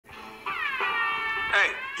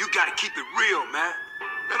Hey, you gotta keep it real, man.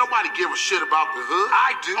 Man, nobody give a shit about the hood.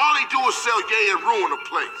 I do. All they do is sell yay and ruin the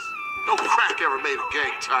place. No crack ever made a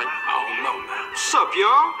gang type. I don't know, man. What's up,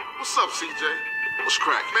 y'all? What's up, CJ? What's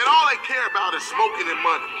crack? Man, all they care about is smoking and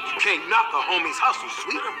money. You can't knock a homie's hustle,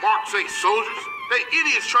 sweet. Marks ain't soldiers. They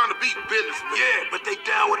idiots trying to beat businessmen. Yeah, but they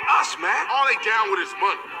down with us, man. All they down with is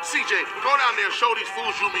money. CJ, go down there and show these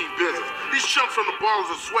fools you mean business. These chumps from the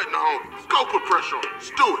ballers are sweating the homies. Go put pressure on them.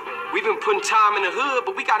 Let's do it. We've been putting time in the hood,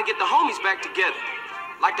 but we gotta get the homies back together.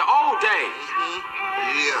 Like the old days.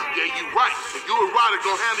 Yeah, you right. If you and Ryder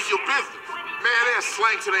gonna handle your business. Man, they're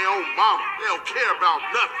slang to their own mama. They don't care about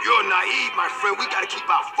nothing. You're naive, my friend. We gotta keep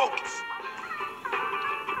our focus.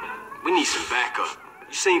 We need some backup.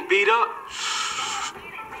 You seen Beat Up?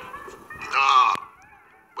 Nah.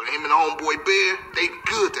 But him and homeboy Bear, they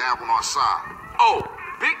good to have on our side. Oh,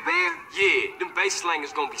 Big Bear? Yeah, them bass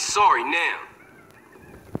slangers gonna be sorry now.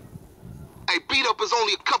 Hey, Beat Up is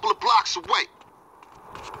only a couple of blocks away.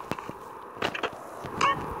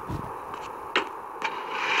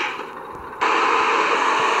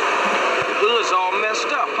 The hood's all messed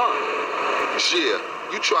up, huh? Yeah,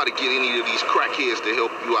 you try to get any of these crackheads to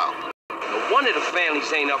help you out. No wonder the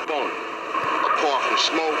families ain't up on it. Apart from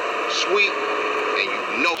Smoke, Sweet, and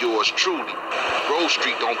you know yours truly, Grove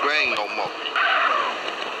Street don't bang no more.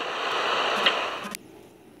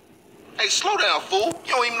 Hey, slow down, fool.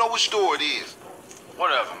 You don't even know which store it is.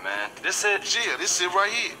 Whatever, man. This it? Yeah, this it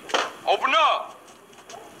right here. Open up!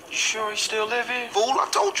 You sure he still live here? Fool, I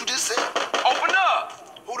told you this it. Open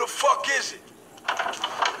up! Who the fuck is it?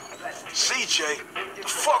 CJ, the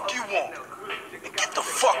fuck you want? Get the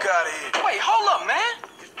fuck out of here. Wait, hold up, man.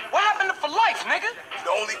 What happened to for life, nigga?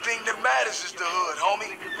 The only thing that matters is the hood,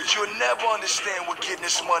 homie. But you'll never understand what getting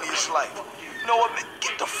this money is like. You know what, man?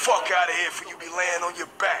 Get the fuck out of here before you be laying on your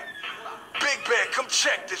back. Big Bear, come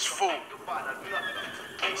check this fool.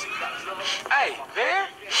 Hey, Bear?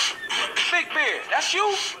 Big Bear, that's you?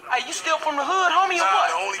 Hey, you still from the hood, homie, or Nah, what?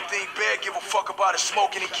 the only thing Bear give a fuck about is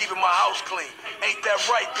smoking and keeping my house clean. Ain't that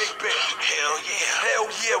right, Big Bear? Hell yeah. Hell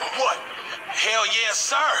yeah, what? Hell yeah,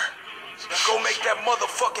 sir. Now go make that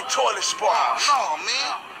motherfucking toilet spark. Oh,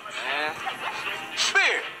 man. Man.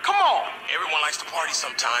 Bear, come on. Everyone likes to party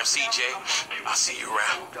sometimes, CJ. I'll see you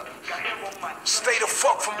around. Stay the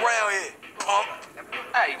fuck from around here, punk.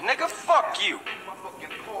 Hey, nigga, fuck you.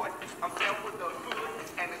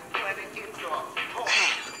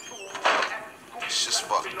 It's just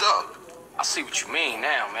fucked up. I see what you mean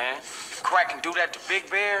now, man. If Crack can do that to Big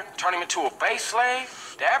Bear, turn him into a base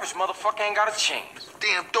slave, the average motherfucker ain't got a chance.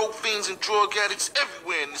 Damn dope fiends and drug addicts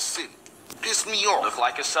everywhere in the city. Piss me off. Look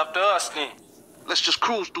like it's up to us then. Let's just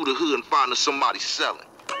cruise through the hood and find us somebody selling.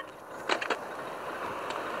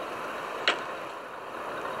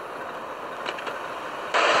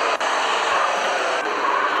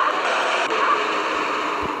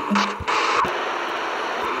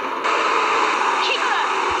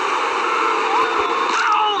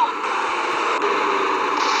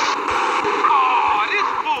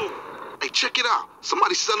 Check it out.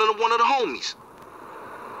 Somebody's selling to one of the homies.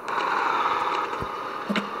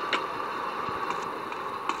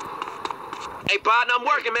 Hey, partner, I'm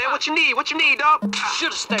working, man. What you need? What you need, dog?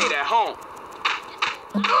 Should've stayed at home.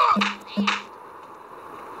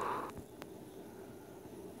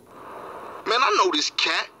 Man, I know this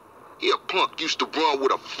cat. He a punk used to run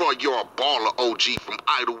with a front yard baller OG from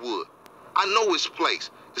Idlewood. I know his place.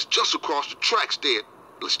 It's just across the tracks there.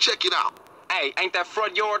 Let's check it out. Hey, ain't that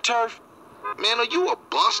front yard turf? Man, are you a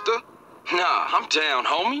buster? Nah, I'm down,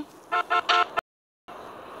 homie.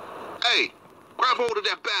 Hey, grab hold of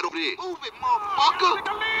that bat over there. Move it, motherfucker.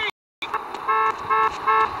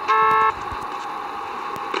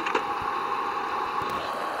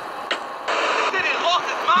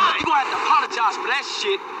 You gonna have to apologize for that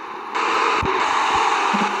shit.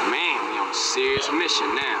 Man, we on a serious mission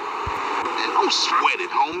now. Man, don't sweat it,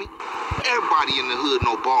 homie. Everybody in the hood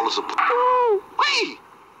know ballers are... Wait!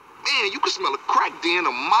 Man, you can smell a crack den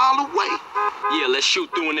a mile away. Yeah, let's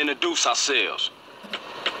shoot through and introduce ourselves.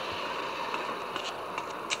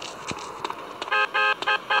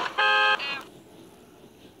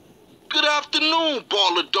 Good afternoon,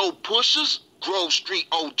 baller dope pushers. Grove Street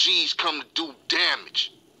OGs come to do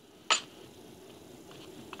damage.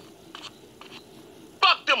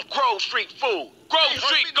 Fuck them Grove Street fools. Grove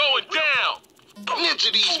Street going down.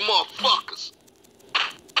 Ninja these motherfuckers.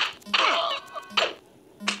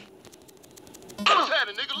 What's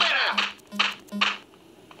happening, nigga? Lay down.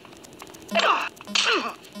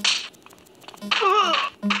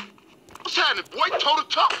 What's happening, boy? Toe to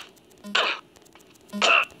toe.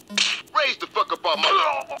 Raise the fuck up on my...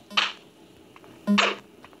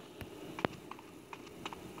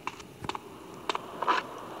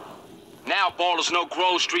 y'all ballers know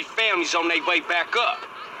Grove Street families on their way back up.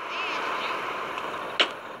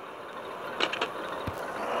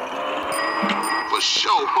 For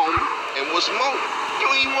sure, homie. And what's more, you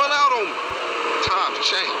ain't run out on me. Times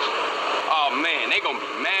change. Oh, man, they gonna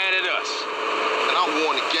be mad at us. And I'll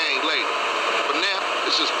warn the gang later. For now,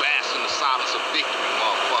 it's just bask in the silence of victory,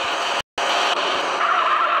 motherfucker.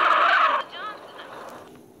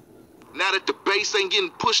 Now that the base ain't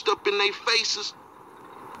getting pushed up in their faces,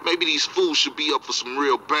 maybe these fools should be up for some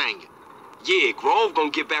real banging. Yeah, Grove gonna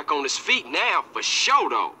get back on his feet now, for sure,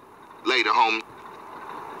 though. Later, homie.